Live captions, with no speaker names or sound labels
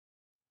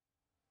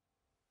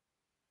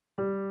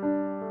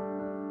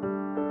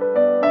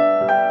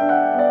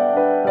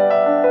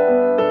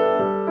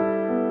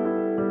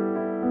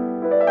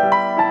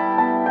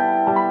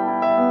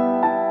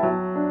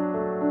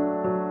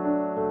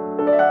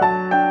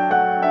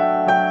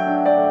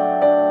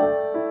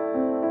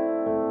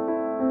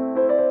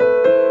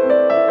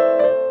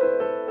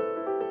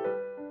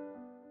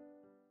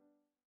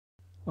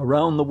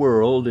Around the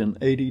World in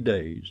 80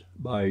 Days,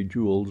 by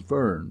Jules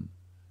Verne.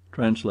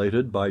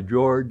 Translated by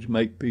George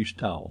Makepeace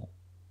Towell.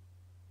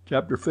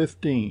 Chapter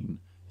 15,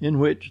 in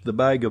which the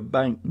bag of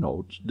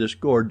banknotes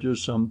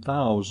disgorges some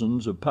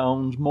thousands of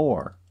pounds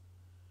more.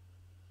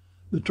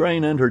 The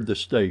train entered the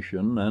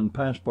station, and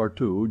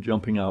Passepartout,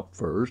 jumping out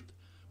first,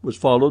 was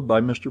followed by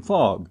Mr.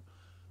 Fogg,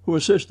 who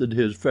assisted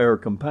his fair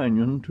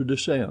companion to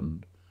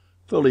descend.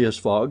 Phileas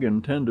Fogg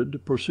intended to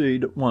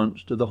proceed at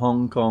once to the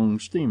Hong Kong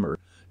steamer,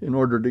 in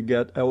order to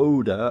get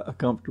Aouda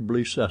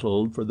comfortably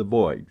settled for the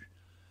voyage.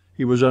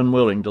 He was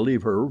unwilling to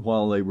leave her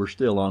while they were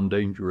still on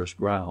dangerous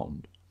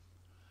ground.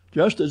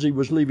 Just as he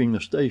was leaving the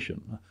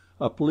station,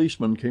 a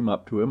policeman came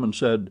up to him and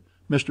said,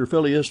 "Mr.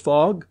 Phileas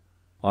Fogg?"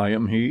 "I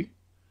am he."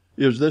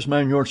 "Is this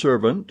man your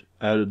servant?"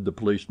 added the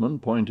policeman,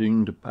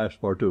 pointing to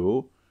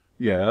Passepartout.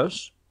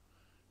 "Yes."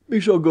 "Be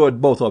so good,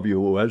 both of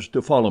you, as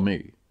to follow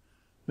me."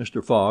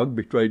 Mr. Fogg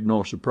betrayed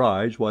no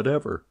surprise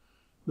whatever.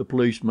 The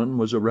policeman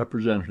was a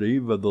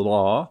representative of the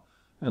law,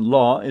 and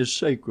law is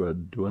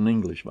sacred to an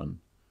Englishman.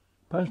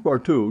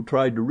 Passepartout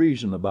tried to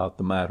reason about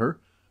the matter,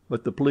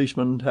 but the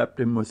policeman tapped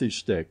him with his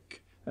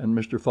stick, and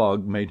Mr.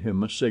 Fogg made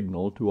him a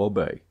signal to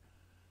obey.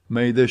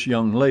 "May this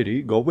young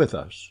lady go with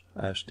us?"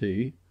 asked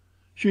he.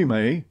 "She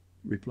may,"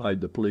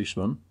 replied the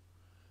policeman.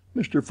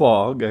 Mr.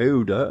 Fogg,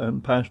 Aouda,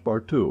 and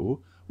Passepartout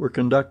were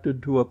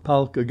conducted to a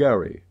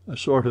palkagari, a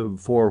sort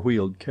of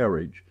four-wheeled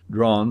carriage,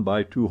 drawn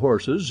by two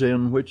horses,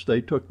 in which they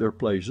took their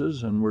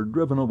places and were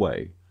driven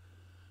away.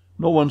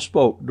 No one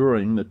spoke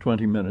during the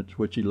 20 minutes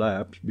which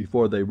elapsed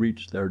before they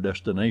reached their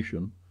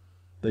destination.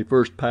 They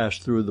first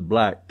passed through the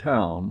black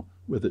town,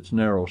 with its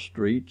narrow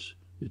streets,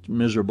 its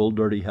miserable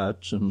dirty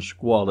huts and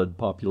squalid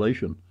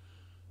population,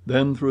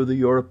 then through the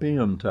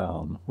European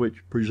town,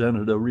 which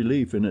presented a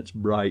relief in its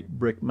bright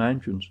brick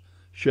mansions,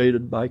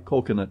 shaded by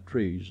coconut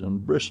trees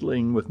and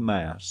bristling with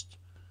masts,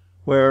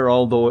 where,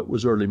 although it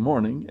was early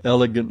morning,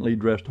 elegantly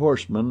dressed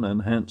horsemen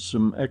and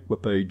handsome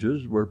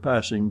equipages were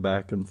passing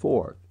back and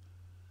forth.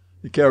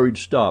 The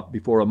carriage stopped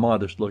before a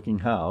modest-looking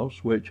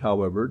house, which,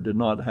 however, did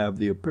not have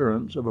the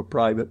appearance of a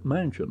private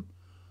mansion.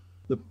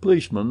 The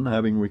policeman,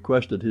 having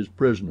requested his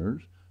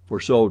prisoners, for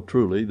so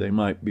truly they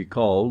might be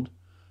called,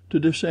 to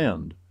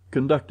descend,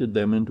 conducted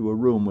them into a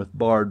room with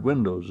barred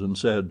windows, and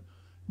said,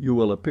 "You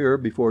will appear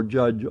before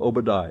Judge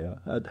Obadiah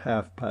at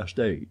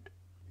 8:30.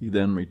 He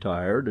then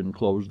retired and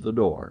closed the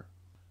door.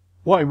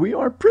 "Why, we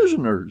are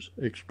prisoners!"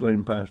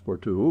 exclaimed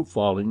Passepartout,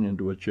 falling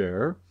into a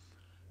chair.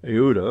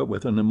 Aouda,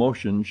 with an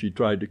emotion she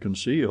tried to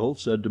conceal,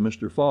 said to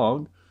Mr.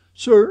 Fogg,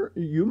 "Sir,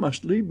 you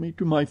must leave me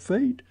to my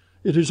fate.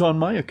 It is on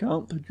my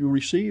account that you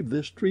receive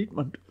this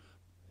treatment.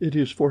 It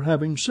is for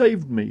having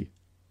saved me."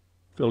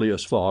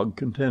 Phileas Fogg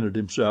contented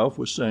himself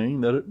with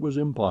saying that it was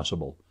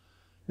impossible.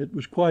 It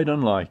was quite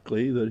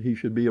unlikely that he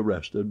should be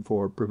arrested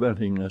for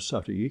preventing a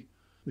suttee.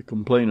 The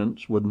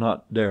complainants would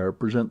not dare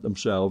present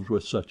themselves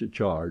with such a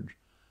charge.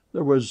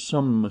 There was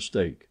some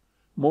mistake.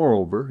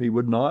 Moreover, he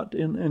would not,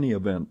 in any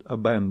event,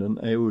 abandon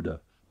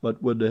Aouda,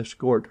 but would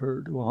escort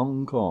her to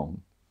Hong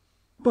Kong.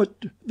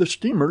 "But the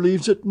steamer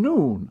leaves at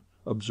noon,"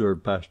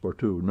 observed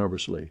Passepartout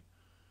nervously.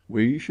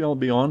 "We shall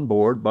be on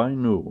board by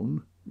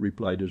noon,"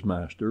 replied his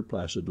master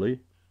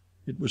placidly.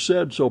 It was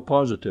said so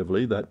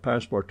positively that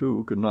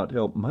Passepartout could not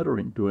help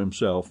muttering to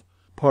himself,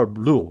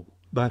 "Parbleu,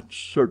 that's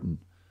certain.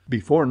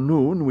 Before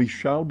noon we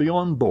shall be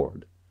on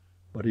board."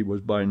 But he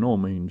was by no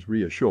means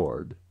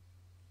reassured.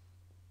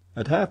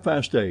 At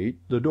 8:30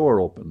 the door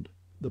opened.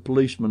 The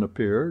policeman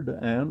appeared,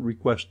 and,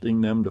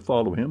 requesting them to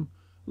follow him,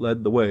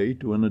 led the way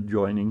to an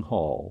adjoining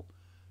hall.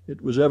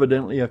 It was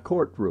evidently a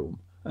court-room,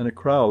 and a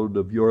crowd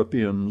of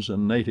Europeans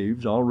and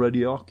natives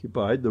already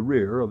occupied the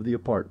rear of the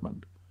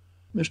apartment.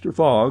 Mr.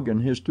 Fogg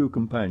and his two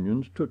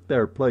companions took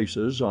their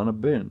places on a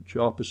bench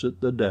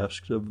opposite the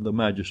desks of the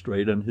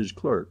magistrate and his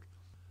clerk.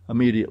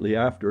 Immediately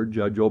after,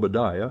 Judge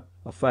Obadiah,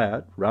 a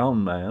fat,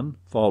 round man,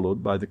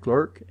 followed by the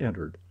clerk,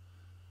 entered.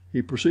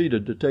 He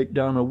proceeded to take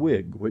down a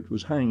wig which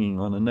was hanging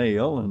on a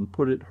nail, and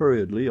put it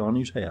hurriedly on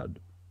his head.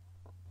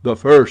 "The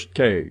first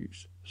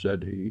case,"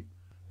 said he.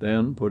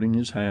 Then, putting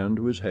his hand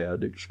to his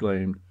head,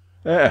 exclaimed,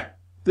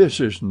 "This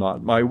is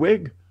not my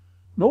wig."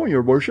 "No,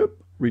 your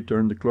worship,"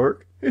 returned the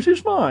clerk, "it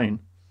is mine."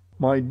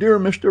 "My dear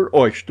Mr.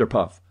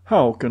 Oysterpuff,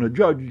 how can a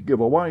judge give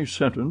a wise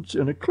sentence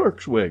in a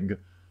clerk's wig?"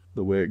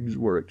 The wigs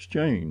were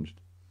exchanged.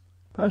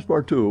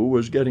 Passepartout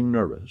was getting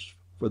nervous,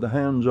 for the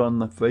hands on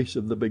the face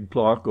of the big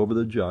clock over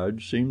the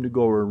judge seemed to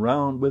go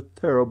around with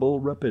terrible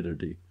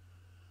rapidity.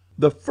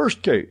 "The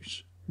first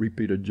case,"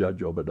 repeated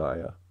Judge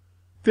Obadiah.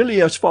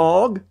 "Phileas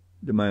Fogg?"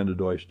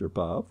 demanded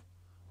Oysterpuff.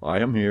 "I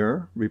am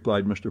here,"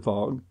 replied Mr.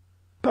 Fogg.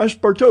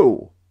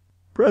 "Passepartout?"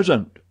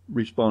 "Present,"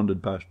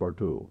 responded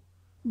Passepartout.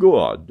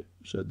 "Good,"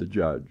 said the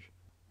judge.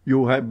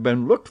 "You have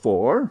been looked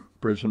for,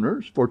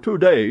 prisoners, for 2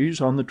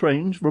 days on the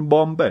trains from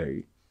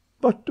Bombay."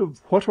 "But of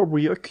what are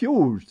we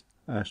accused?"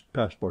 asked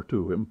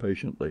Passepartout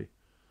impatiently.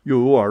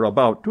 "You are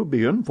about to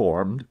be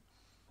informed."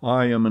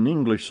 "I am an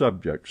English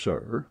subject,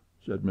 sir,"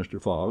 said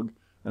Mr. Fogg,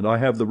 "and I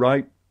have the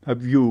right—"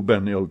 "Have you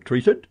been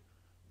ill-treated?"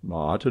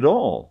 "Not at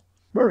all."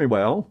 Very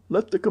well,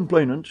 let the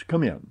complainants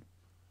come in."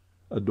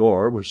 A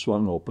door was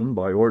swung open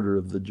by order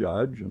of the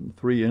judge, and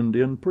 3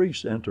 Indian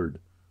priests entered.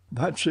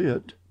 "That's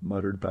it,"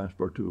 muttered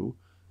Passepartout.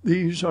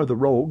 "These are the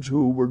rogues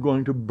who were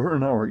going to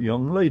burn our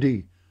young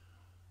lady."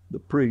 The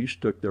priests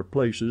took their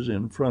places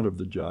in front of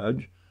the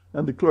judge,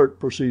 and the clerk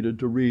proceeded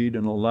to read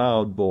in a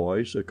loud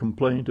voice a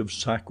complaint of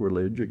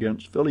sacrilege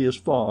against Phileas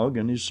Fogg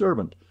and his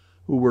servant,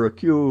 who were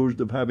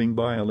accused of having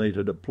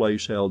violated a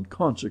place held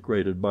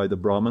consecrated by the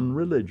Brahmin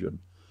religion.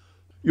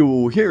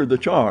 "You hear the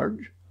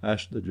charge?"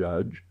 asked the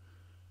judge.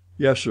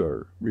 "Yes,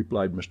 sir,"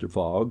 replied Mr.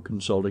 Fogg,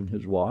 consulting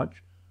his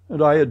watch,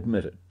 "and I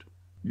admit it."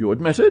 "You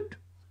admit it?"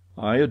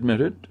 "I admit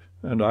it,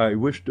 and I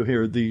wish to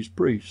hear these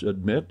priests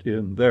admit,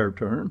 in their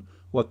turn,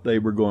 what they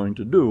were going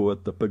to do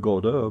at the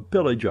pagoda of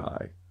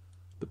Phileas."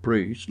 The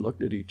priests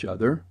looked at each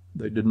other.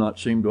 They did not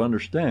seem to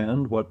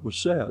understand what was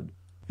said.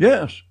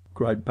 "Yes,"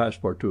 cried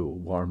Passepartout,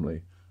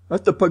 warmly,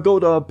 "at the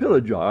pagoda of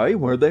Phileas,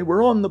 where they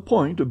were on the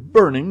point of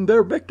burning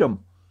their victim."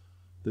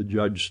 The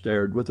judge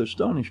stared with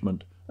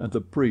astonishment, and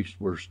the priests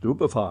were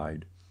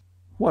stupefied.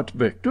 "What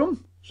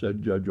victim?"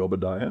 said Judge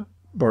Obadiah.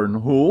 "Burn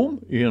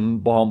whom? In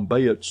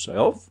Bombay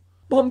itself?"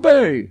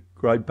 "Bombay!"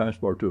 cried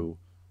Passepartout.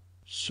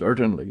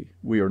 "Certainly.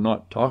 We are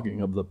not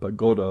talking of the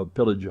pagoda of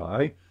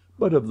Phileas,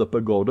 but of the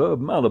pagoda of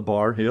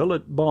Malabar Hill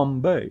at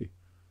Bombay."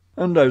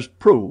 "And as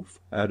proof,"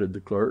 added the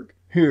clerk,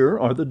 "here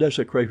are the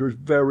desecrator's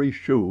very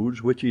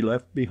shoes which he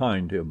left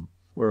behind him."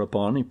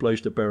 Whereupon he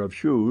placed a pair of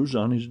shoes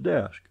on his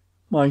desk.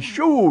 "My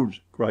shoes!"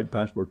 cried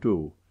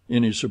Passepartout,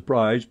 in his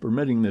surprise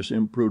permitting this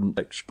imprudent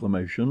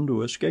exclamation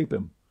to escape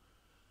him.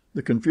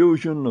 The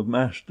confusion of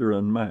master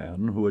and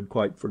man, who had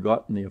quite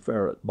forgotten the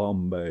affair at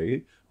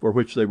Bombay, for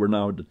which they were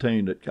now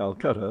detained at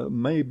Calcutta,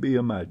 may be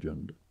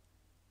imagined.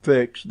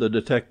 Fix, the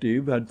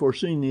detective, had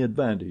foreseen the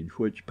advantage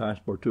which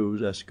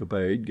Passepartout's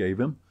escapade gave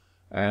him,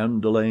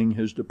 and, delaying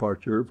his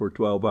departure for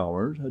 12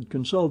 hours, had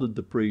consulted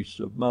the priests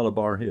of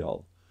Malabar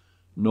Hill.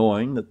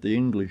 Knowing that the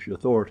English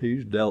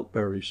authorities dealt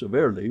very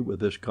severely with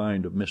this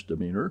kind of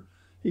misdemeanor,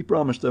 he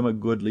promised them a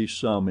goodly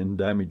sum in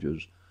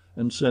damages,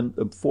 and sent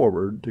them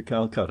forward to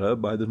Calcutta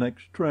by the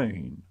next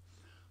train.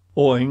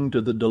 Owing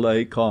to the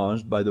delay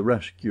caused by the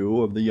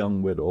rescue of the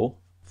young widow,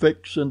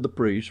 Fix and the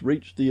priests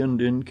reached the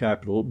Indian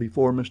capital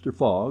before Mr.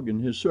 Fogg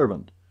and his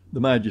servant,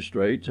 the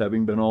magistrates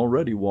having been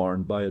already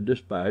warned by a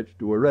dispatch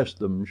to arrest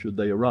them should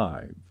they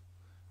arrive.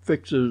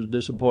 Fix's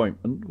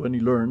disappointment when he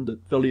learned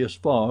that Phileas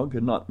Fogg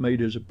had not made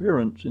his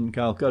appearance in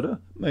Calcutta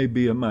may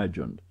be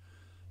imagined.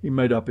 He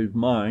made up his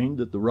mind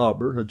that the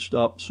robber had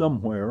stopped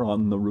somewhere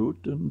on the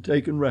route and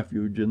taken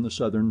refuge in the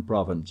southern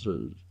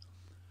provinces.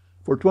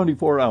 For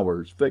 24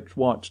 hours Fix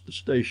watched the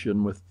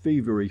station with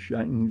feverish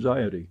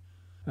anxiety.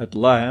 At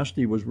last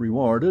he was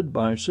rewarded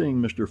by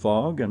seeing Mr.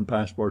 Fogg and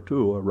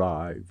Passepartout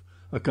arrive,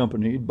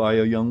 accompanied by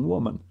a young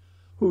woman,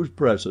 whose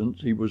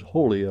presence he was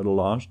wholly at a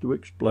loss to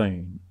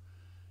explain.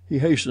 He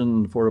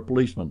hastened for a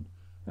policeman,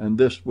 and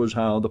this was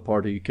how the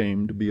party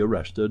came to be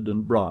arrested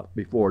and brought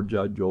before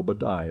Judge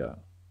Obadiah.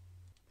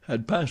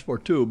 Had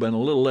Passepartout been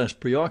a little less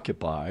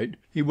preoccupied,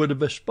 he would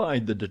have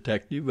espied the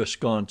detective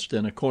ensconced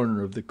in a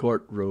corner of the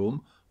court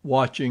room,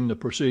 watching the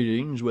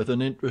proceedings with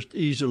an interest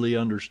easily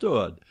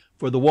understood,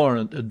 for the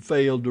warrant had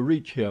failed to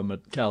reach him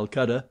at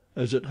Calcutta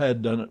as it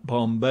had done at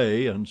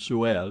Bombay and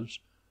Suez.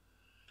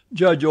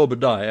 Judge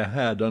Obadiah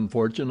had,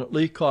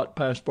 unfortunately, caught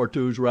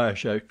Passepartout's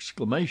rash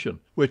exclamation,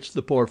 which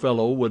the poor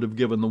fellow would have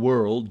given the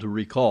world to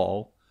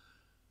recall.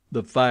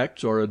 "The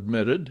facts are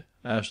admitted?"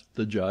 asked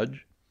the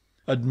judge.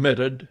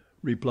 "Admitted,"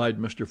 replied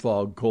Mr.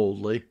 Fogg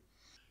coldly.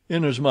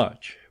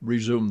 "Inasmuch,"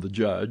 resumed the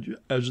judge,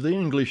 "as the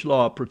English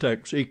law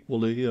protects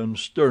equally and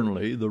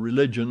sternly the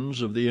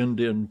religions of the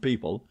Indian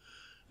people,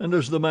 and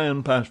as the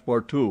man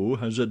Passepartout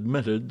has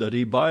admitted that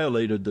he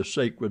violated the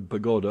sacred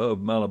pagoda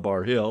of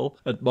Malabar Hill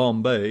at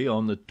Bombay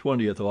on the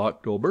 20th of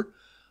October,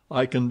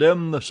 I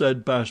condemn the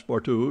said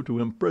Passepartout to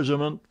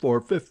imprisonment for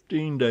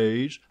 15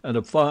 days and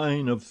a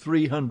fine of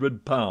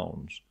 £300.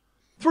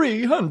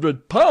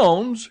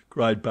 £300!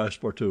 cried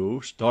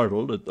Passepartout,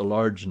 startled at the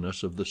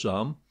largeness of the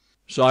sum.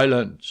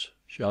 "Silence!"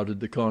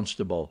 shouted the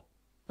constable.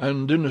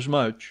 "And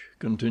inasmuch,"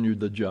 continued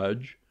the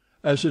judge,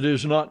 "as it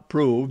is not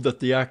proved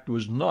that the act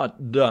was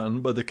not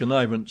done by the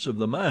connivance of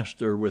the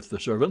master with the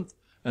servant,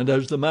 and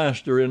as the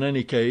master in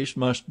any case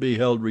must be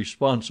held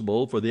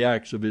responsible for the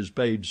acts of his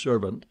paid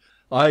servant,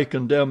 I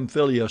condemn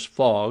Phileas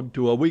Fogg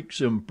to a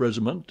week's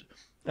imprisonment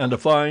and a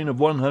fine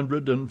of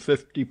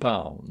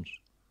 £150.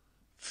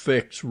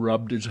 Fix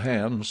rubbed his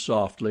hands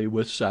softly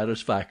with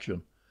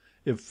satisfaction.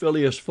 If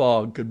Phileas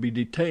Fogg could be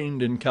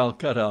detained in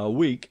Calcutta a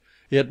week,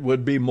 it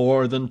would be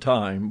more than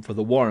time for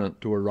the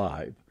warrant to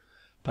arrive.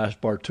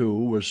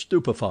 Passepartout was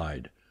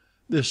stupefied.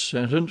 This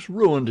sentence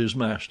ruined his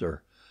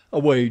master. A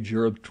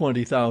wager of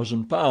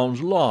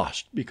 £20,000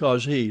 lost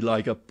because he,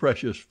 like a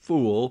precious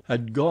fool,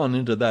 had gone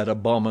into that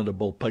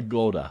abominable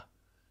pagoda.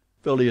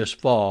 Phileas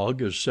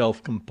Fogg, as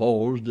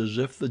self-composed as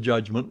if the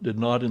judgment did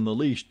not in the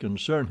least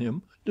concern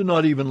him, did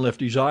not even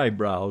lift his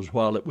eyebrows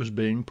while it was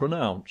being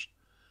pronounced.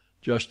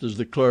 Just as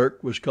the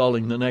clerk was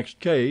calling the next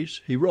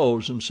case, he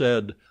rose and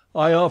said,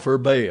 "I offer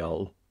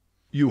bail."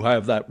 "You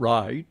have that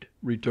right,"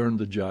 returned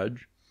the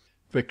judge.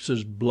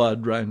 Fix's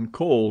blood ran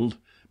cold,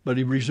 but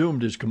he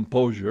resumed his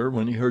composure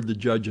when he heard the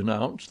judge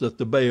announce that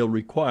the bail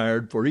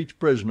required for each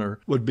prisoner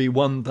would be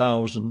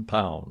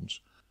 £1,000.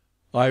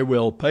 "I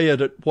will pay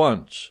it at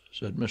once,"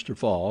 said Mr.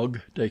 Fogg,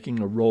 taking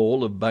a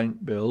roll of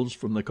bank bills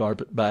from the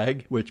carpet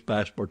bag which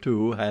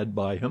Passepartout had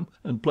by him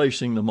and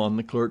placing them on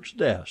the clerk's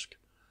desk.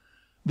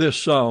 "This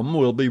sum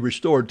will be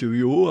restored to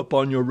you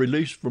upon your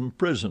release from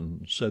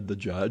prison," said the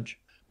judge.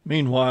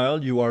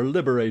 "Meanwhile you are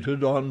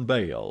liberated on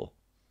bail."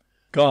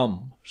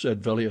 "Come,"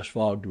 said Phileas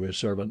Fogg to his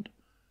servant.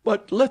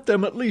 "But let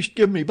them at least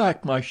give me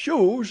back my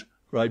shoes,"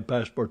 cried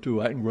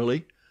Passepartout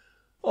angrily.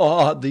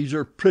 "Ah, these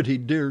are pretty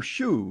dear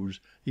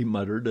shoes," he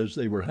muttered as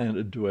they were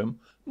handed to him.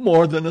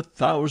 "More than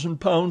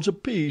 £1,000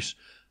 apiece.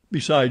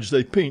 Besides,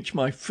 they pinch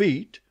my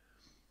feet."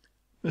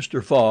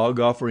 Mr. Fogg,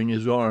 offering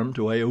his arm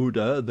to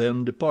Aouda,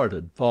 then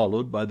departed,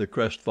 followed by the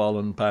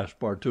crestfallen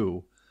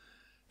Passepartout.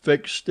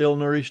 Fix still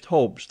nourished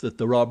hopes that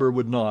the robber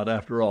would not,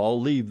 after all,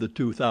 leave the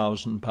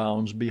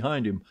 £2,000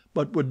 behind him,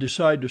 but would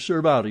decide to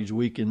serve out his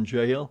week in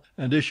jail,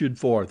 and issued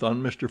forth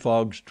on Mr.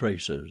 Fogg's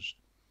traces.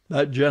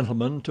 That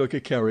gentleman took a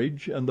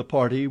carriage, and the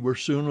party were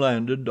soon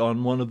landed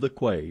on one of the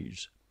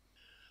quays.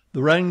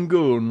 The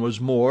Rangoon was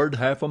moored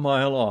half a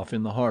mile off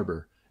in the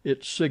harbor,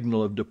 its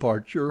signal of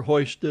departure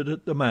hoisted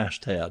at the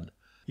masthead.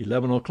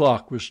 11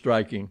 o'clock was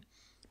striking.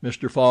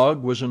 Mr.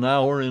 Fogg was an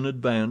hour in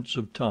advance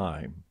of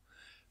time.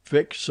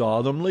 Fix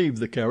saw them leave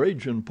the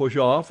carriage and push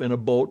off in a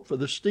boat for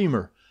the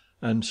steamer,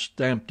 and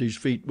stamped his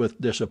feet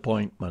with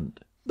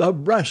disappointment. "The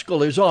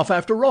rascal is off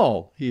after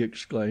all," he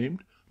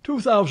exclaimed.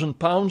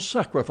 £2,000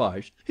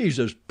 sacrificed. He's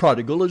as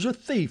prodigal as a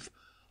thief.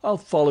 I'll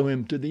follow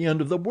him to the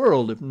end of the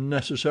world if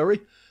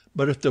necessary,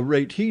 but at the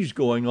rate he's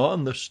going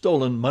on the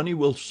stolen money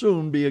will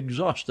soon be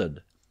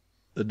exhausted."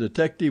 The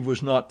detective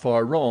was not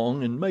far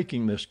wrong in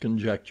making this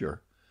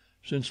conjecture.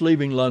 Since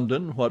leaving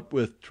London, what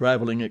with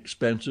traveling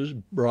expenses,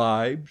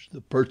 bribes,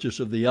 the purchase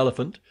of the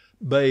elephant,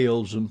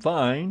 bails and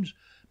fines,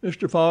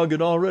 Mr. Fogg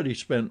had already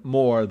spent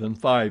more than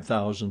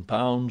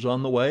 £5,000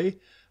 on the way,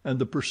 and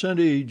the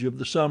percentage of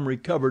the sum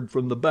recovered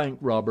from the bank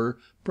robber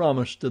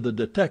promised to the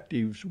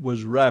detectives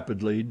was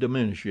rapidly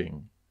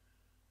diminishing.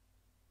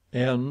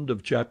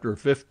 Chapter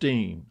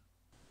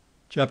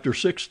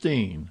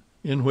 16,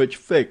 in which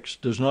Fix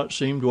does not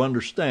seem to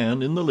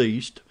understand in the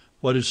least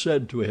what is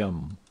said to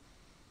him.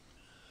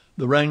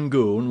 The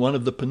Rangoon, one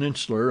of the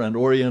Peninsular and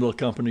Oriental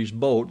Company's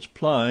boats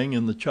plying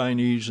in the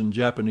Chinese and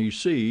Japanese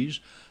seas,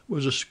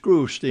 was a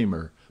screw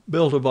steamer,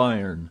 built of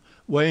iron,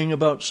 weighing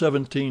about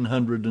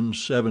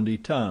 1,770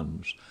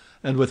 tons,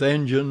 and with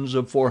engines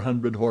of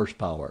 400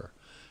 horsepower.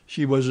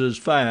 She was as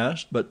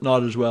fast, but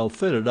not as well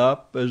fitted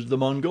up, as the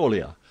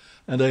Mongolia,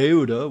 and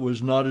Aouda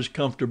was not as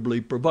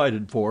comfortably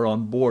provided for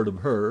on board of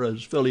her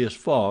as Phileas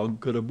Fogg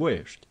could have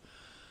wished.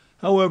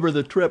 However,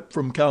 the trip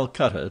from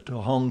Calcutta to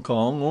Hong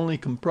Kong only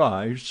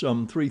comprised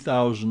some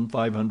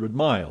 3,500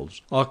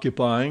 miles,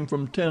 occupying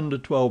from 10 to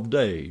 12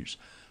 days,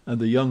 and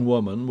the young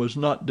woman was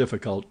not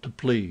difficult to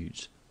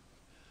please.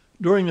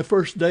 During the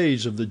first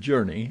days of the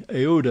journey,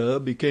 Aouda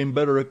became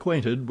better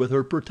acquainted with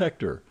her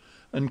protector,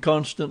 and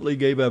constantly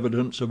gave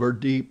evidence of her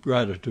deep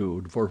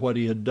gratitude for what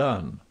he had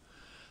done.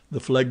 The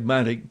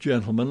phlegmatic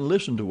gentleman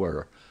listened to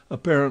her,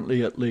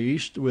 apparently at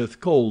least with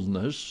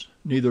coldness,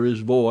 neither his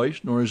voice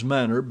nor his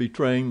manner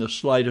betraying the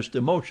slightest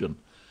emotion,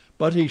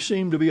 but he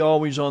seemed to be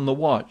always on the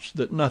watch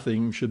that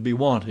nothing should be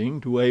wanting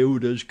to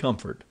Aouda's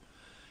comfort.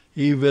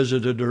 He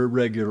visited her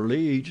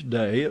regularly each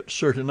day at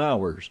certain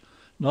hours,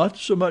 not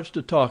so much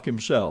to talk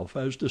himself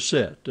as to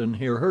sit and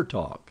hear her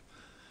talk.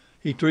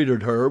 He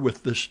treated her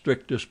with the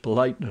strictest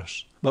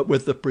politeness, but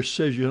with the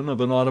precision of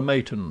an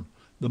automaton,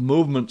 the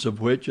movements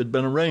of which had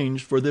been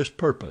arranged for this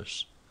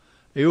purpose.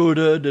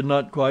 Aouda did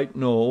not quite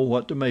know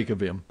what to make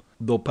of him,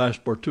 though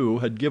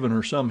Passepartout had given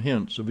her some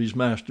hints of his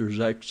master's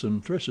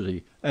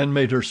eccentricity, and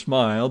made her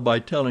smile by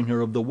telling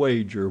her of the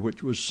wager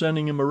which was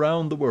sending him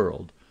around the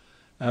world.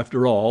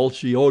 After all,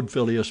 she owed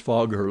Phileas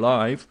Fogg her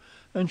life,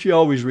 and she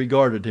always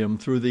regarded him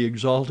through the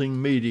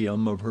exalting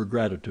medium of her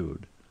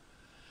gratitude.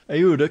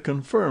 Aouda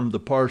confirmed the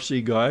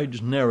Parsee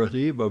guide's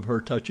narrative of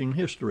her touching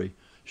history.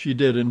 She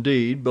did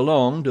indeed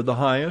belong to the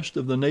highest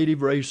of the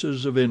native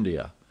races of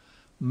India.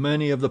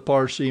 Many of the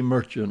Parsee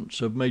merchants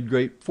have made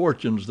great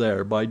fortunes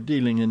there by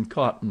dealing in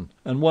cotton,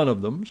 and one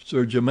of them,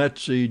 Sir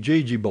Jametsi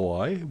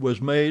Jejeebhoy,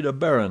 was made a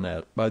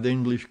baronet by the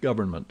English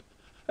government.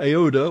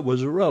 Aouda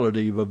was a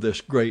relative of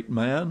this great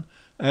man,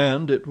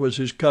 and it was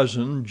his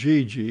cousin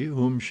Jeejee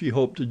whom she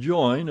hoped to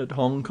join at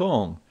Hong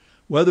Kong.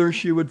 Whether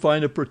she would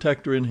find a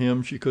protector in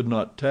him she could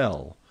not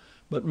tell,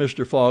 but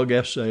Mr. Fogg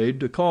essayed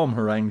to calm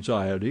her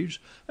anxieties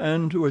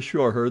and to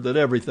assure her that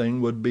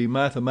everything would be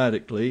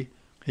mathematically,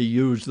 he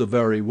used the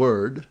very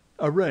word,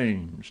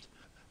 arranged.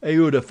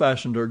 Aouda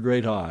fastened her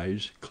great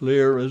eyes,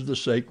 clear as the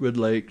sacred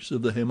lakes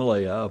of the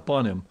Himalaya,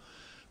 upon him,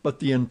 but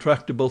the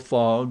intractable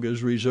Fogg,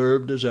 as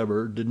reserved as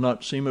ever, did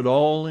not seem at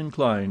all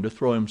inclined to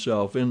throw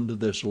himself into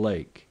this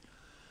lake.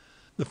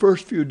 The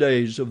first few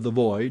days of the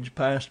voyage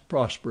passed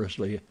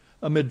prosperously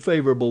amid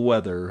favorable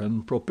weather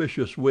and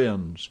propitious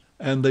winds,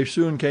 and they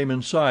soon came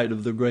in sight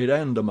of the great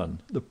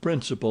Andaman, the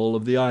principal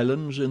of the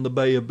islands in the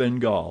Bay of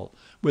Bengal,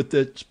 with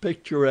its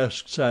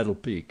picturesque saddle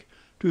peak,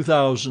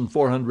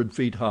 2,400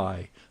 feet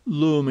high,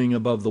 looming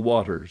above the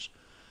waters.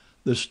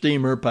 The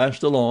steamer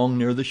passed along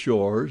near the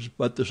shores,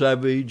 but the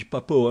savage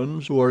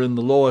Papuans, who are in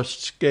the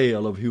lowest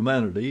scale of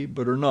humanity,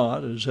 but are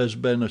not, as has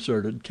been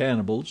asserted,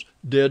 cannibals,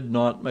 did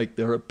not make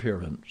their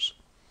appearance.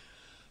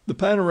 The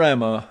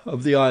panorama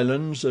of the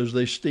islands as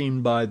they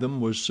steamed by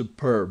them was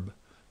superb.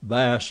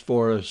 Vast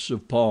forests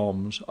of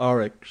palms,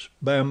 arix,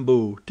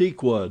 bamboo,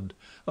 teakwood,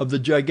 of the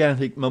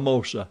gigantic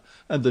mimosa,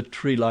 and the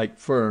tree-like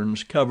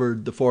ferns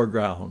covered the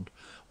foreground,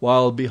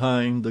 while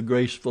behind the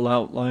graceful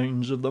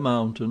outlines of the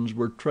mountains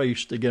were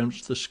traced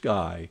against the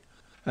sky,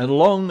 and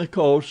along the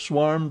coast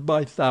swarmed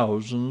by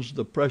thousands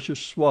the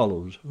precious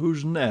swallows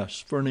whose nests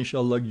furnish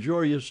a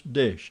luxurious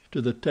dish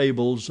to the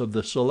tables of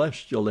the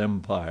celestial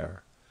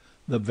empire.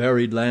 The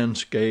varied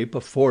landscape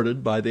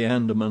afforded by the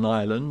Andaman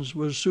Islands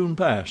was soon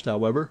passed,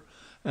 however,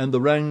 and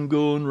the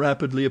Rangoon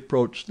rapidly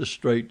approached the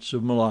Straits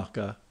of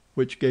Malacca,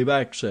 which gave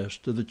access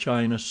to the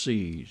China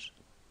seas.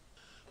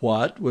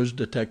 What was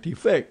Detective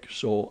Fix,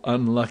 so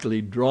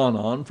unluckily drawn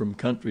on from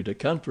country to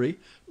country,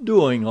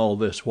 doing all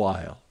this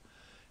while?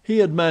 He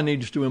had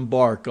managed to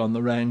embark on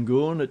the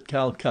Rangoon at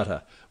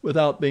Calcutta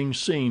without being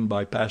seen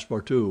by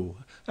Passepartout,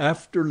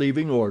 after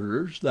leaving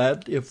orders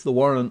that, if the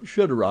warrant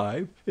should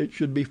arrive, it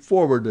should be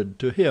forwarded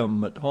to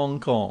him at Hong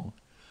Kong,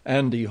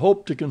 and he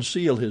hoped to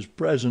conceal his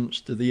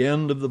presence to the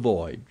end of the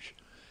voyage.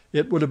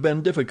 It would have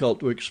been difficult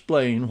to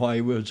explain why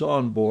he was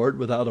on board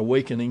without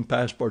awakening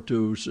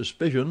Passepartout's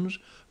suspicions,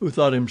 who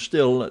thought him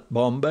still at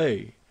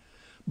Bombay.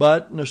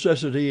 But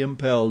necessity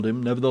impelled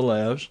him,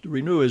 nevertheless, to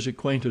renew his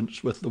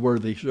acquaintance with the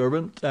worthy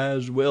servant,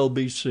 as will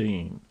be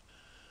seen.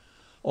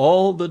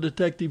 All the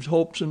detective's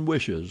hopes and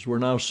wishes were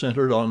now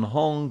centered on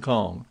Hong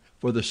Kong,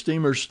 for the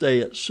steamer's stay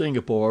at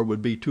Singapore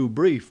would be too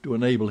brief to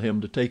enable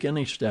him to take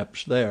any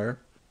steps there.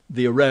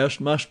 The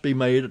arrest must be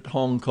made at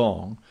Hong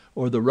Kong,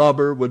 or the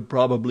robber would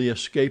probably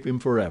escape him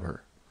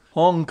forever.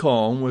 Hong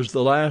Kong was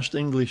the last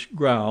English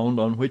ground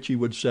on which he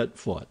would set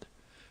foot.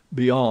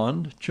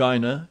 Beyond,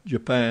 China,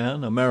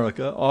 Japan,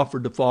 America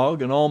offered to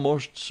Fogg an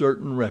almost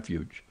certain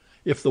refuge.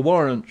 If the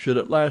warrant should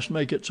at last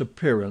make its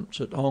appearance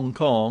at Hong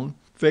Kong,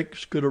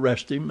 Fix could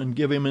arrest him and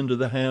give him into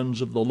the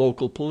hands of the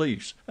local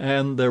police,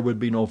 and there would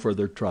be no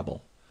further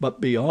trouble.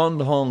 But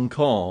beyond Hong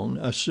Kong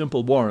a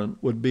simple warrant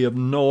would be of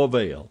no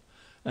avail.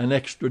 An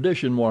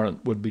extradition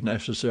warrant would be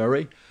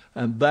necessary,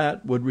 and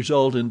that would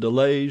result in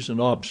delays and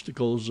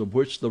obstacles of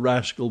which the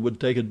rascal would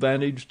take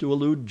advantage to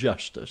elude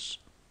justice.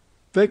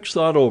 Fix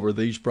thought over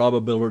these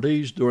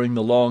probabilities during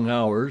the long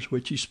hours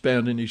which he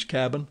spent in his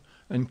cabin,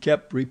 and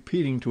kept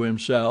repeating to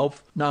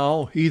himself,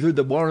 "Now, either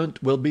the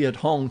warrant will be at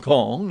Hong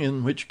Kong,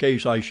 in which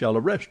case I shall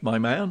arrest my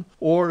man,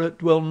 or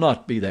it will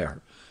not be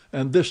there,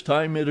 and this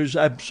time it is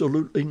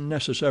absolutely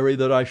necessary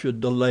that I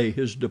should delay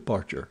his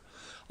departure.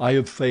 I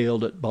have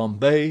failed at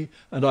Bombay,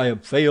 and I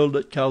have failed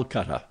at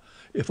Calcutta.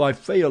 If I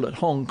fail at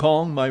Hong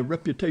Kong, my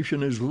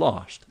reputation is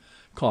lost.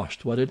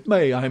 Cost what it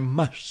may, I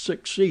must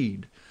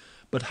succeed.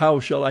 But how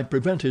shall I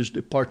prevent his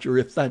departure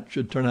if that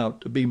should turn out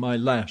to be my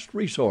last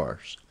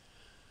resource?"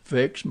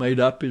 Fix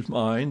made up his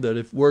mind that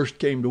if worst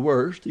came to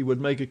worst he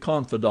would make a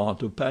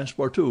confidant of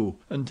Passepartout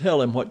and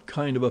tell him what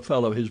kind of a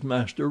fellow his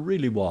master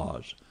really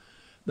was.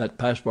 That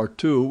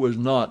Passepartout was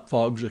not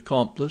Fogg's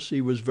accomplice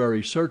he was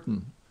very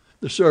certain.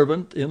 The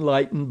servant,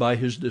 enlightened by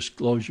his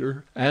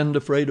disclosure, and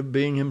afraid of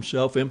being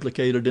himself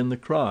implicated in the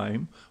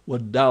crime,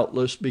 would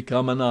doubtless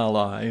become an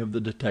ally of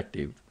the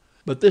detective.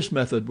 But this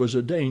method was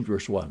a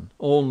dangerous one,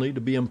 only to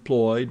be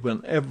employed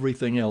when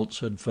everything else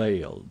had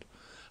failed.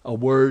 A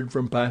word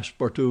from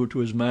Passepartout to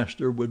his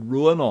master would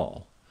ruin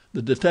all.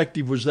 The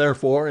detective was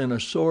therefore in a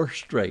sore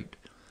strait.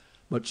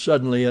 But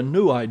suddenly a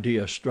new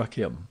idea struck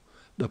him.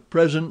 The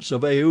presence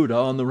of Aouda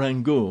on the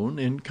Rangoon,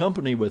 in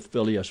company with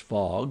Phileas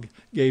Fogg,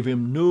 gave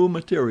him new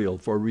material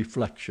for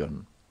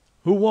reflection.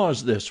 Who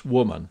was this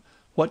woman?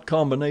 What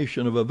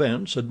combination of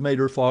events had made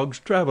her Fogg's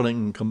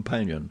traveling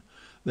companion?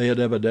 They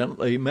had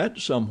evidently met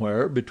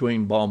somewhere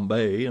between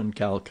Bombay and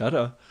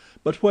Calcutta,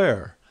 but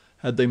where?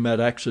 Had they met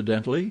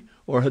accidentally,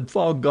 or had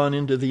Fogg gone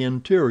into the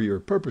interior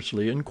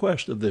purposely in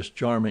quest of this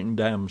charming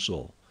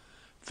damsel?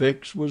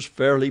 Fix was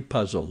fairly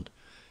puzzled.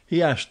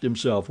 He asked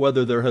himself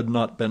whether there had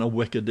not been a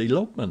wicked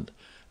elopement,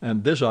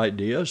 and this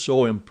idea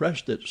so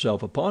impressed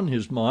itself upon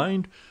his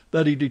mind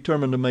that he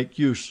determined to make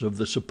use of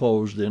the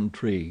supposed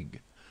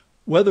intrigue.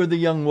 Whether the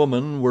young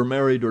woman were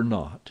married or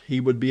not, he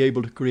would be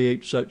able to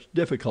create such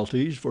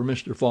difficulties for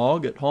Mr.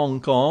 Fogg at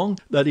Hong Kong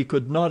that he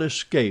could not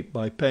escape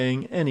by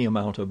paying any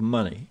amount of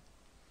money.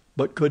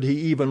 But could he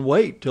even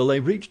wait till they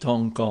reached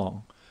Hong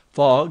Kong?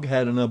 Fogg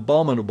had an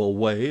abominable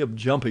way of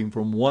jumping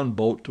from one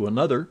boat to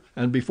another,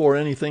 and before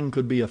anything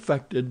could be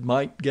effected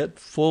might get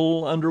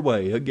full under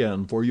way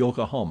again for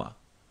Yokohama.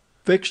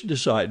 Fix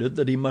decided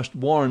that he must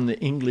warn the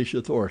English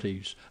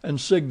authorities, and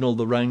signal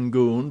the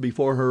Rangoon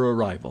before her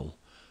arrival.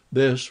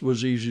 This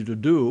was easy to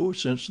do,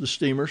 since the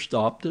steamer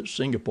stopped at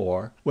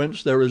Singapore,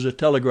 whence there is a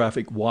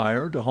telegraphic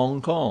wire to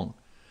Hong Kong.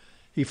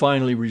 He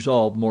finally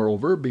resolved,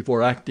 moreover,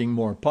 before acting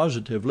more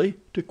positively,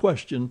 to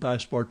question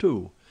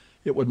Passepartout.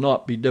 It would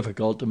not be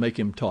difficult to make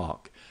him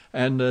talk,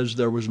 and as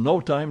there was no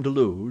time to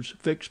lose,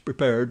 Fix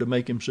prepared to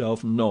make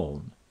himself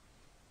known.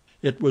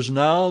 It was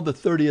now the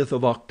 30th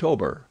of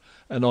October,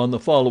 and on the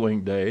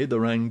following day the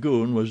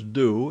Rangoon was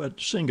due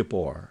at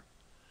Singapore.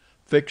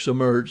 Fix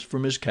emerged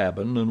from his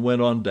cabin and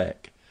went on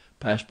deck.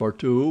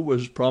 Passepartout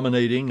was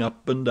promenading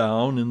up and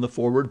down in the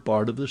forward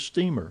part of the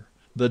steamer.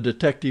 The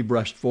detective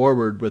rushed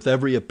forward with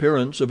every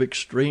appearance of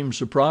extreme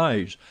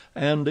surprise,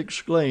 and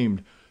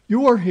exclaimed: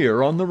 "You are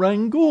here on the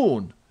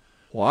Rangoon!"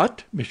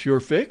 "What,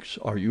 Monsieur Fix,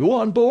 are you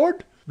on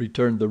board?"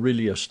 returned the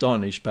really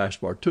astonished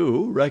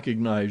Passepartout,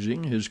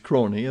 recognizing his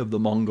crony of the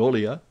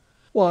Mongolia.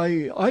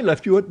 "Why, I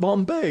left you at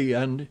Bombay,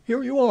 and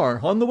here you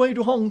are, on the way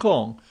to Hong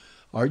Kong.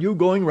 Are you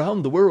going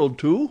round the world,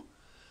 too?"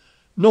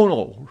 "No,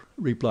 no,"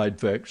 replied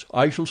Fix.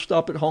 "I shall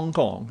stop at Hong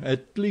Kong,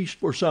 at least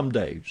for some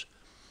days."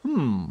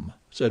 "Hm,"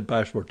 said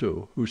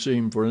Passepartout, who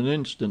seemed for an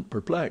instant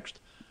perplexed.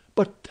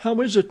 "But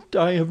how is it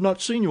I have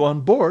not seen you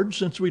on board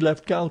since we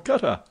left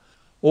Calcutta?"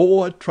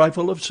 "Oh, a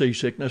trifle of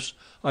seasickness.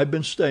 I've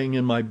been staying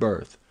in my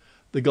berth.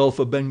 The Gulf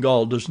of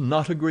Bengal does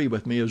not agree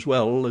with me as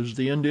well as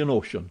the Indian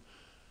Ocean.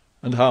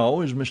 And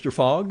how is Mr.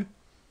 Fogg?"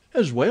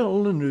 "As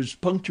well and as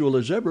punctual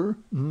as ever.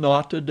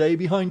 Not a day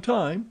behind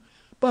time.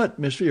 But,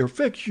 Monsieur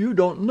Fix, you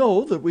don't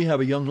know that we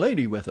have a young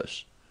lady with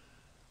us."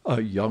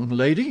 "A young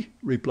lady?"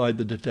 replied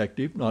the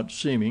detective, not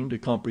seeming to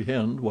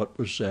comprehend what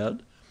was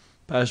said.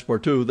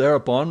 Passepartout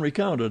thereupon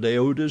recounted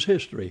Aouda's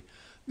history,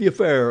 the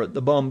affair at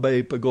the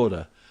Bombay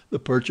Pagoda, the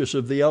purchase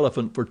of the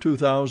elephant for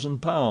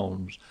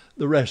 £2,000,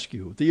 the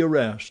rescue, the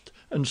arrest,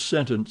 and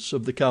sentence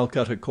of the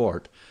Calcutta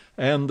court,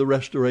 and the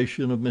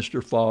restoration of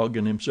Mr. Fogg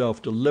and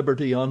himself to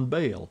liberty on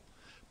bail.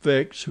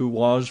 Fix, who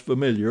was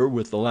familiar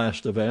with the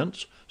last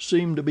events,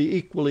 seemed to be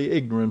equally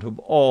ignorant of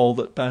all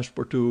that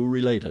Passepartout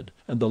related,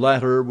 and the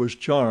latter was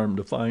charmed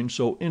to find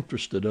so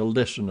interested a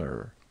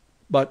listener.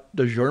 "But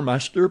does your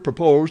master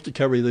propose to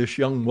carry this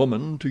young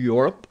woman to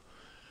Europe?"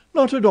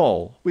 "Not at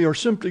all. We are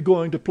simply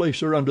going to place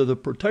her under the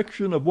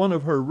protection of one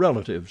of her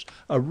relatives,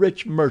 a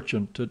rich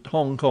merchant at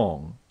Hong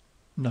Kong."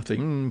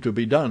 "Nothing to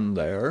be done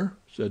there,"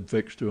 said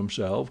Fix to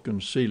himself,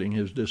 concealing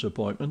his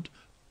disappointment.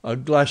 "A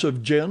glass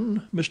of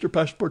gin, Mr.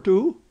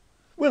 Passepartout?"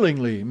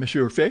 "Willingly,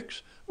 Monsieur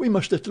Fix. We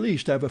must at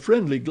least have a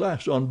friendly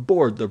glass on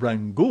board the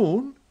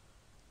Rangoon."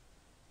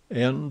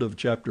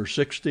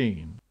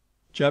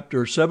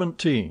 Chapter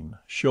 17,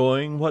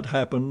 showing what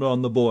happened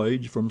on the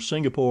voyage from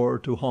Singapore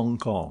to Hong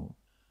Kong.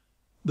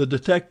 The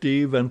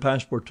detective and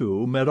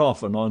Passepartout met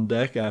often on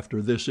deck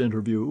after this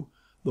interview,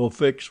 though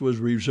Fix was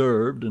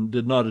reserved and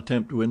did not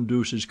attempt to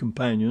induce his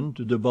companion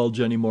to divulge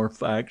any more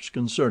facts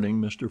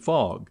concerning Mr.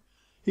 Fogg.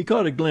 He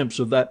caught a glimpse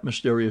of that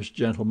mysterious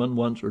gentleman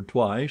once or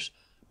twice,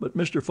 but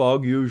Mr.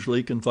 Fogg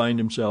usually confined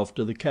himself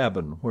to the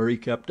cabin, where he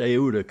kept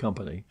Aouda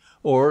company,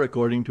 or,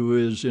 according to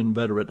his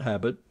inveterate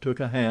habit, took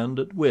a hand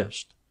at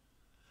whist.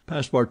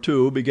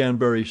 Passepartout began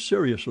very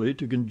seriously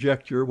to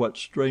conjecture what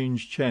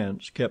strange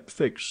chance kept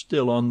Fix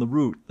still on the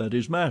route that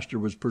his master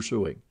was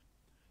pursuing.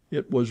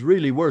 It was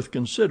really worth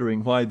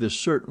considering why this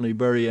certainly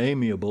very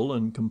amiable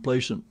and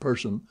complacent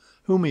person,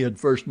 whom he had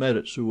first met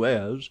at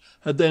Suez,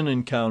 had then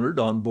encountered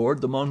on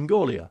board the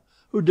Mongolia,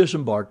 who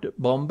disembarked at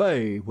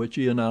Bombay, which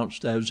he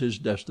announced as his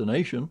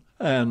destination,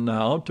 and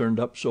now turned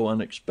up so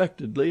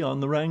unexpectedly on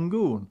the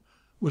Rangoon,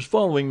 was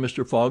following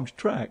Mr. Fogg's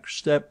tracks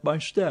step by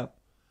step.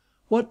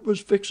 What was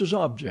Fix's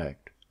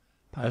object?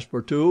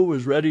 Passepartout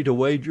was ready to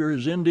wager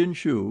his Indian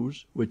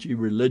shoes, which he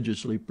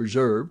religiously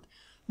preserved,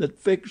 that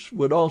Fix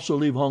would also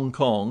leave Hong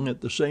Kong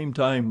at the same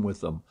time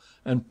with them,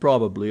 and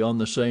probably on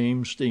the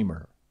same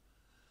steamer.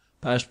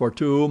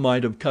 Passepartout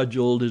might have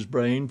cudgeled his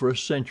brain for a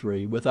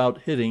century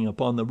without hitting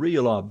upon the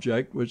real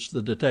object which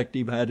the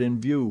detective had in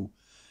view.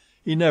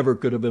 He never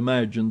could have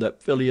imagined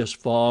that Phileas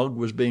Fogg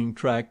was being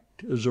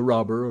tracked as a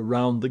robber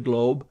around the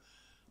globe,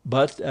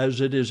 but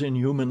as it is in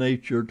human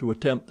nature to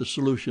attempt the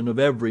solution of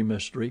every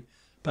mystery,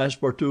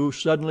 Passepartout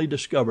suddenly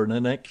discovered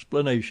an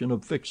explanation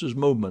of Fix's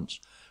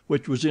movements,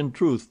 which was in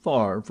truth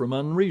far from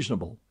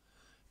unreasonable.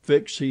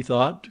 Fix, he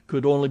thought,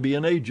 could only be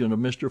an agent of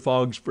Mr.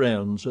 Fogg's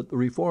friends at the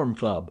Reform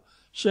Club,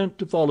 sent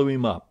to follow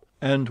him up,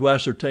 and to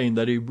ascertain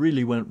that he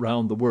really went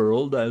round the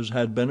world as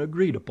had been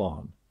agreed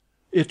upon.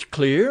 "It's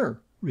clear,"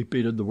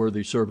 repeated the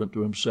worthy servant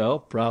to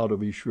himself, proud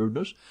of his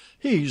shrewdness.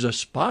 "He's a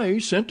spy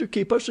sent to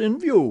keep us in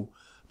view.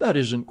 That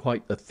isn't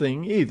quite the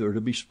thing, either, to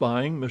be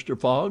spying Mr.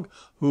 Fogg,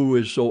 who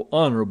is so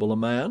honorable a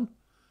man.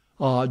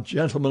 Ah,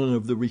 gentlemen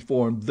of the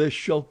Reform, this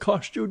shall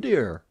cost you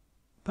dear."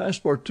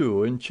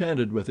 Passepartout,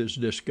 enchanted with his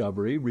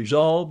discovery,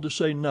 resolved to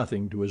say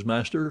nothing to his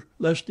master,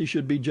 lest he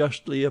should be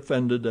justly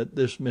offended at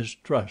this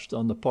mistrust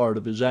on the part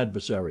of his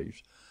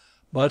adversaries;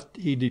 but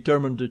he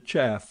determined to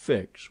chaff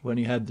Fix, when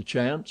he had the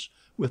chance,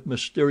 with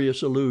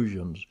mysterious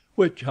allusions,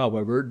 which,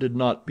 however, did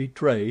not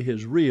betray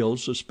his real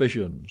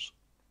suspicions.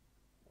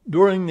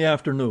 During the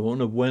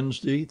afternoon of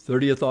Wednesday,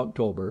 30th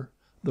October,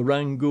 the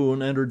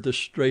Rangoon entered the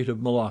Strait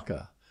of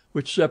Malacca,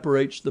 which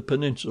separates the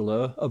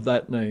peninsula of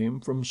that name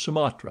from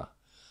Sumatra.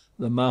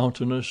 The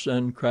mountainous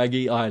and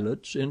craggy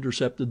islets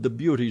intercepted the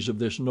beauties of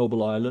this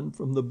noble island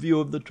from the view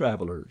of the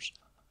travelers.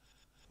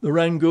 The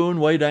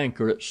Rangoon weighed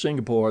anchor at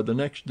Singapore the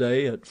next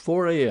day at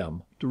 4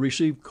 a.m. to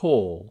receive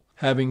coal,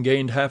 having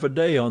gained half a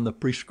day on the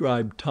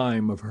prescribed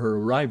time of her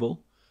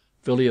arrival.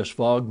 Phileas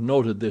Fogg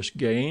noted this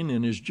gain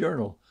in his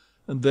journal,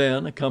 and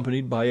then,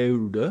 accompanied by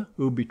Aouda,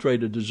 who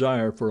betrayed a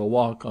desire for a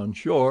walk on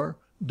shore,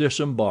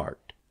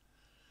 disembarked.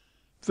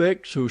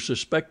 Fix, who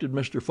suspected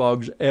Mr.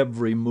 Fogg's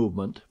every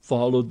movement,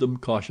 followed them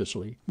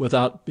cautiously,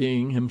 without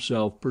being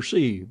himself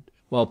perceived,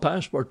 while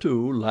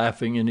Passepartout,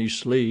 laughing in his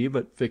sleeve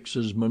at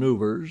Fix's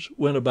manoeuvres,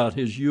 went about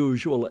his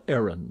usual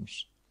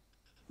errands.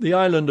 The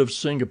island of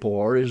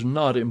Singapore is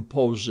not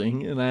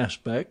imposing in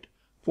aspect,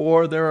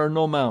 for there are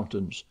no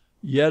mountains,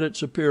 yet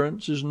its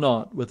appearance is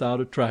not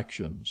without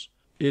attractions.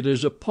 It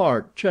is a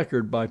park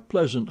checkered by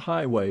pleasant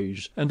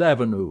highways and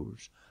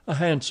avenues. A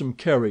handsome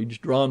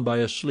carriage drawn by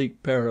a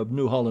sleek pair of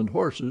New Holland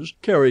horses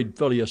carried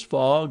Phileas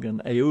Fogg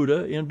and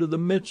Aouda into the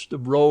midst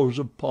of rows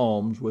of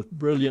palms with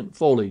brilliant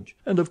foliage,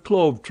 and of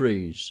clove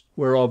trees,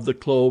 whereof the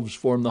cloves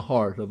form the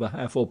heart of a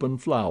half-open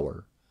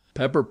flower.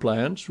 Pepper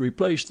plants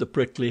replaced the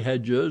prickly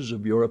hedges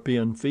of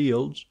European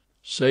fields.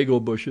 Sago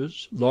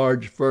bushes,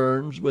 large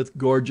ferns with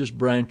gorgeous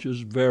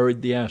branches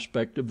varied the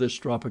aspect of this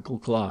tropical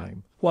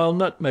clime, while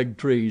nutmeg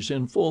trees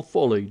in full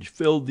foliage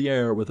filled the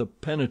air with a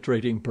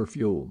penetrating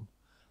perfume.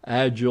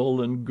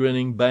 Agile and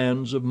grinning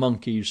bands of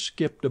monkeys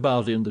skipped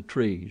about in the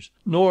trees,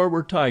 nor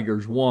were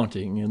tigers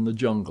wanting in the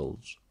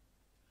jungles.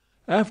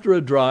 After a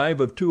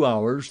drive of 2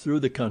 hours through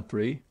the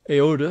country,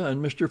 Aouda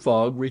and Mr.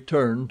 Fogg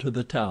returned to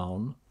the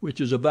town, which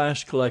is a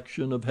vast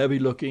collection of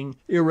heavy-looking,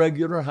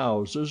 irregular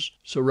houses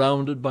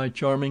surrounded by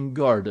charming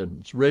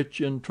gardens rich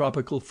in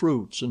tropical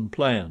fruits and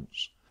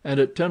plants, and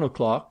at 10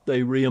 o'clock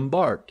they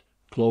re-embarked,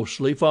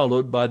 closely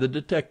followed by the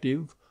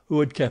detective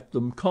who had kept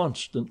them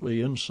constantly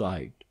in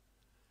sight.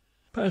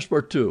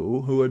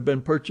 Passepartout, who had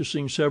been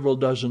purchasing several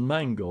dozen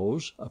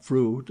mangoes, a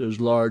fruit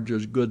as large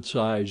as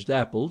good-sized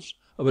apples,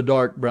 of a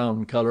dark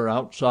brown color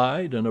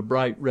outside and a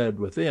bright red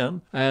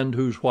within, and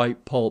whose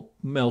white pulp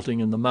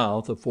melting in the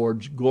mouth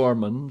affords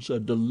gourmands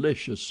a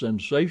delicious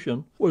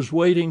sensation, was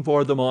waiting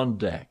for them on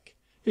deck.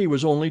 He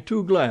was only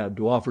too glad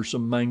to offer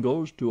some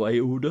mangoes to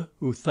Aouda,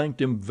 who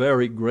thanked him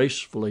very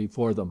gracefully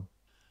for them.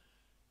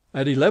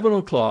 At 11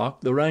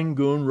 o'clock the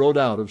Rangoon rode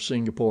out of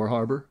Singapore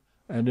harbor,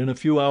 and in a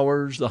few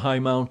hours the high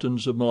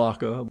mountains of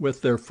Malacca,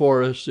 with their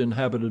forests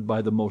inhabited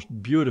by the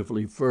most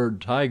beautifully furred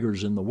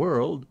tigers in the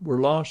world, were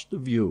lost to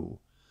view.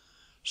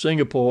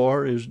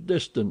 Singapore is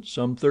distant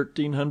some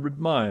 1,300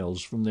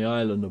 miles from the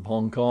island of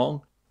Hong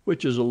Kong,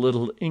 which is a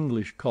little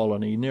English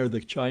colony near the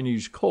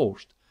Chinese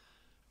coast.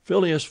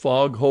 Phileas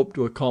Fogg hoped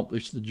to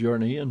accomplish the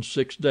journey in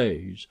 6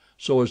 days,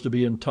 so as to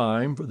be in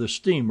time for the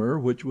steamer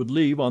which would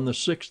leave on the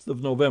 6th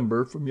of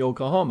November from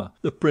Yokohama,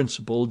 the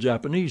principal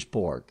Japanese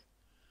port.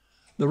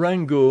 The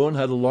Rangoon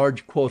had a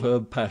large quota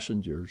of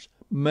passengers,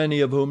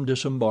 many of whom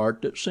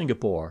disembarked at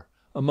Singapore,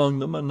 among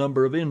them a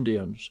number of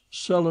Indians,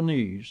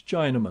 Ceylonese,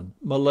 Chinamen,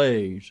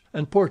 Malays,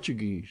 and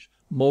Portuguese,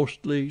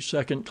 mostly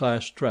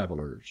second-class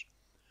travelers.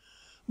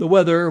 The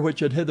weather,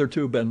 which had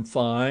hitherto been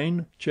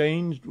fine,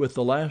 changed with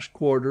the last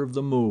quarter of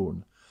the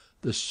moon.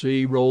 The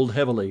sea rolled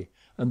heavily,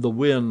 and the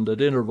wind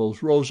at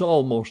intervals rose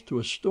almost to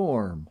a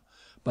storm,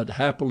 but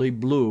happily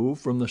blew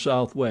from the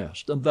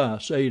southwest, and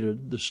thus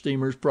aided the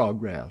steamer's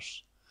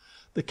progress.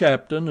 The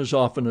captain, as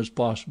often as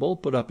possible,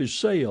 put up his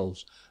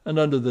sails, and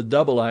under the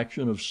double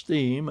action of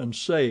steam and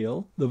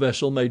sail the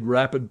vessel made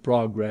rapid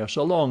progress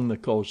along the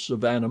coasts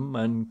of Annam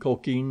and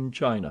Cochin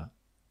China.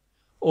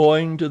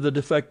 Owing to the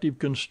defective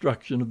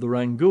construction of the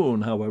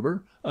Rangoon,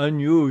 however,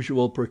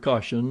 unusual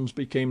precautions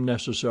became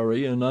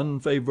necessary in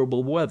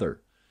unfavorable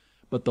weather,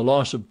 but the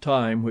loss of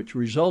time which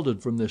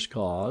resulted from this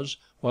cause,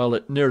 while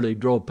it nearly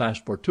drove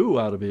Passepartout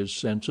out of his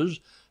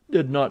senses,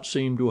 did not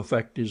seem to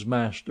affect his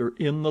master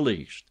in the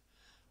least.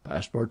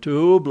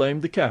 Passepartout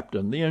blamed the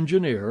captain, the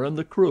engineer, and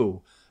the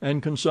crew,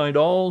 and consigned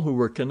all who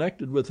were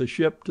connected with the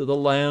ship to the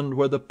land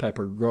where the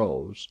pepper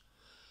grows.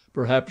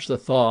 Perhaps the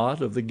thought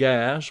of the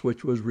gas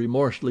which was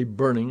remorselessly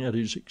burning at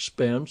his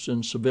expense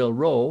in Savile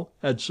Row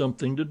had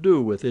something to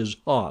do with his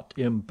hot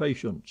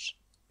impatience.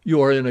 "You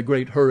are in a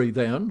great hurry,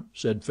 then,"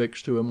 said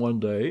Fix to him one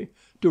day,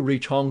 "to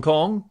reach Hong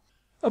Kong?"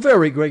 "A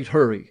very great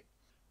hurry."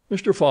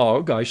 "Mr.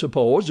 Fogg, I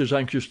suppose, is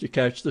anxious to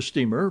catch the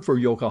steamer for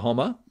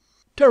Yokohama?"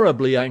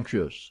 "Terribly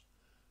anxious."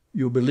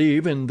 "You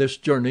believe in this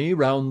journey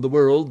round the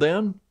world,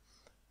 then?"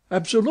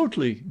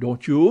 "Absolutely.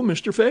 Don't you,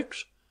 Mr.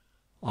 Fix?"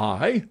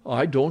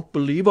 I don't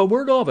believe a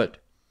word of it."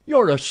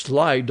 "You're a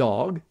sly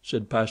dog,"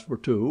 said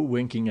Passepartout,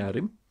 winking at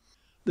him.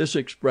 This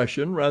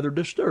expression rather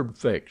disturbed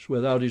Fix,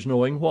 without his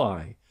knowing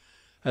why.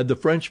 Had the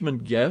Frenchman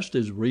guessed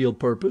his real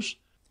purpose?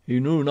 He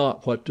knew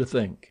not what to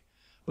think.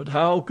 But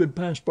how could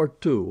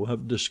Passepartout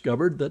have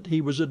discovered that he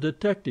was a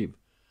detective?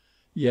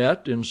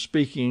 Yet, in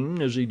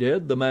speaking as he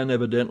did, the man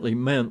evidently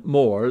meant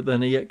more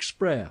than he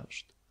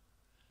expressed.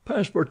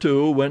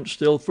 Passepartout went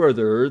still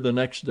further the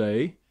next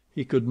day.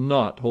 He could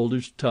not hold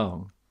his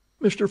tongue.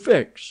 "Mr.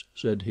 Fix,"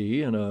 said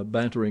he, in a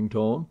bantering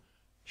tone,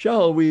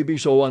 "shall we be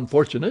so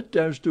unfortunate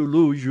as to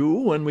lose you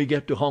when we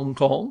get to Hong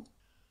Kong?"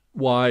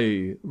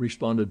 "Why,"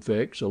 responded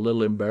Fix, a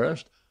little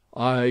embarrassed,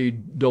 "I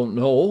don't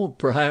know.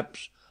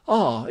 Perhaps—"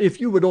 "Ah,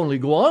 if you would only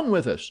go on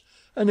with us!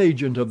 An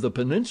agent of the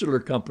Peninsular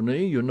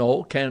Company, you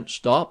know, can't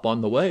stop on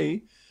the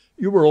way.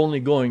 You were only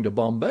going to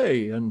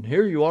Bombay, and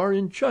here you are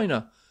in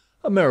China.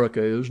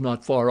 America is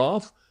not far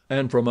off,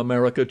 and from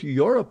America to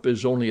Europe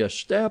is only a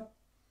step."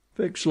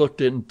 Fix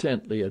looked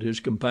intently at his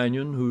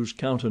companion, whose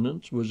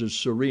countenance was as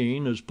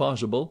serene as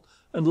possible,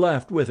 and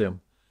laughed with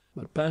him;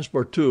 but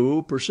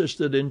Passepartout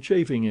persisted in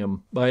chaffing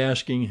him by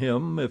asking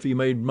him if he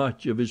made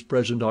much of his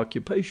present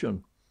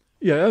occupation.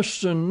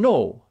 "Yes and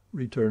no,"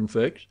 returned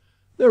Fix.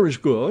 "There is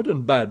good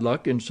and bad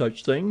luck in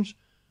such things;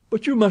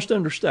 but you must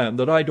understand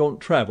that I don't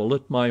travel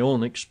at my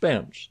own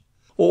expense."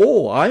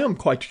 "Oh, I am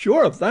quite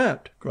sure of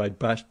that," cried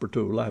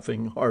Passepartout,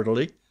 laughing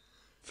heartily.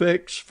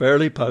 Fix,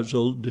 fairly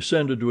puzzled,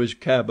 descended to his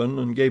cabin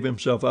and gave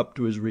himself up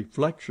to his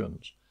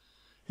reflections.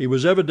 He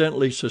was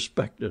evidently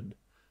suspected.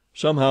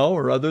 Somehow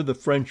or other the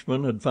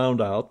Frenchman had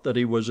found out that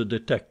he was a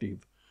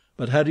detective,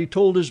 but had he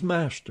told his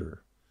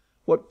master?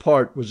 What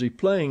part was he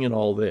playing in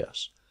all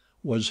this?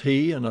 Was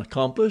he an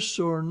accomplice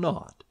or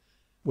not?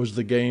 Was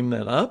the game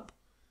then up?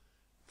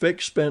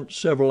 Fix spent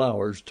several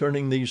hours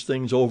turning these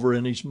things over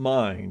in his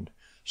mind,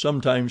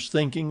 sometimes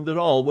thinking that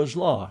all was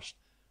lost,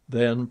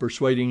 then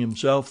persuading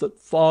himself that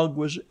Fogg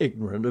was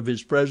ignorant of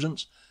his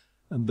presence,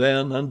 and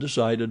then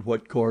undecided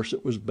what course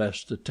it was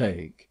best to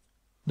take.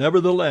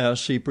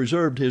 Nevertheless, he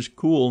preserved his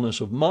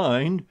coolness of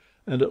mind,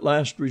 and at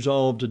last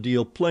resolved to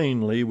deal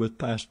plainly with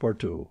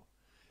Passepartout.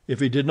 If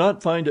he did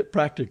not find it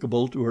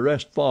practicable to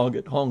arrest Fogg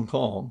at Hong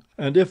Kong,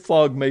 and if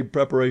Fogg made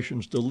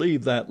preparations to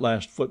leave that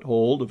last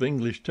foothold of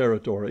English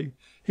territory,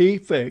 he,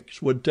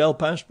 Fix, would tell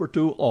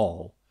Passepartout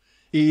all.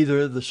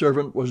 Either the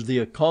servant was the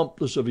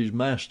accomplice of his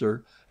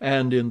master,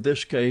 and in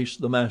this case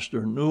the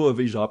master knew of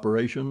his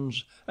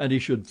operations and he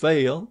should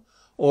fail,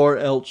 or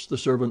else the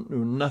servant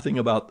knew nothing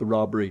about the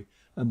robbery,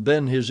 and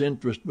then his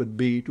interest would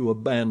be to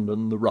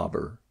abandon the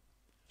robber.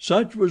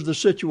 Such was the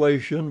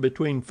situation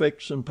between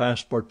Fix and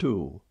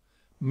Passepartout.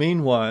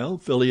 Meanwhile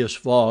Phileas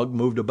Fogg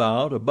moved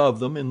about above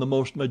them in the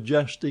most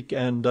majestic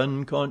and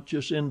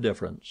unconscious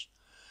indifference.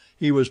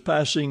 He was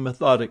passing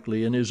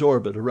methodically in his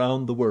orbit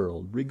around the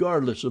world,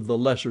 regardless of the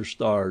lesser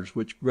stars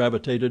which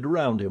gravitated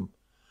around him.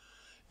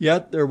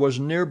 Yet there was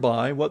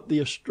nearby what the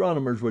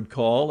astronomers would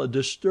call a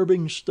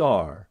disturbing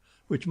star,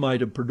 which might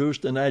have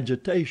produced an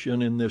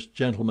agitation in this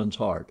gentleman's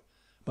heart.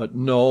 But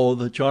no,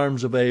 the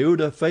charms of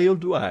Aouda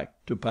failed to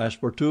act, to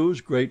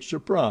Passepartout's great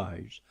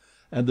surprise,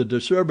 and the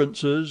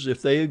disturbances,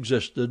 if they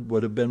existed,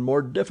 would have been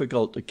more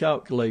difficult to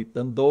calculate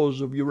than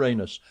those of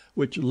Uranus,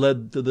 which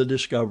led to the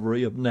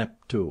discovery of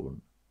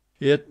Neptune.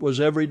 It was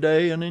every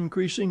day an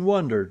increasing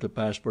wonder to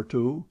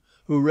Passepartout,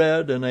 who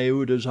read in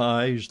Aouda's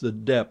eyes the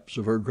depths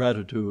of her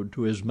gratitude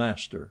to his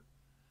master.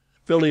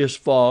 Phileas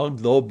Fogg,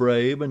 though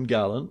brave and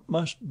gallant,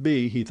 must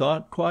be, he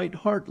thought, quite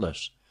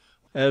heartless.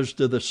 As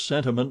to the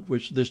sentiment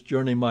which this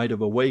journey might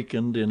have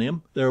awakened in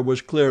him, there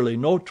was clearly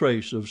no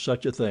trace of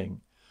such a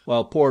thing,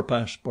 while poor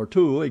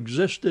Passepartout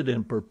existed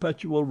in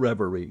perpetual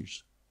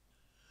reveries.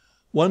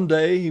 One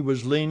day he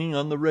was leaning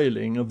on the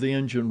railing of the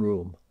engine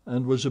room,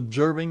 and was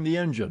observing the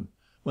engine,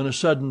 when a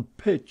sudden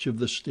pitch of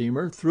the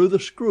steamer threw the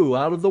screw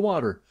out of the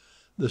water.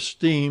 The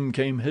steam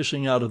came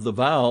hissing out of the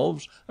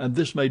valves, and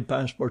this made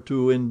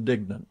Passepartout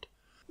indignant.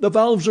 "The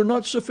valves are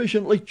not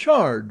sufficiently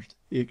charged,"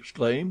 he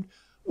exclaimed.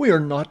 "We are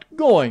not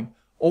going.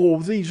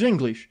 Oh, these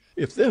English!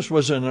 If this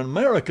was an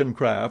American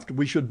craft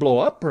we should blow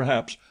up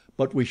perhaps,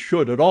 but we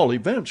should at all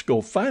events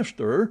go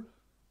faster."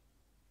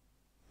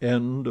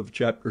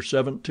 Chapter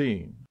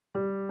 17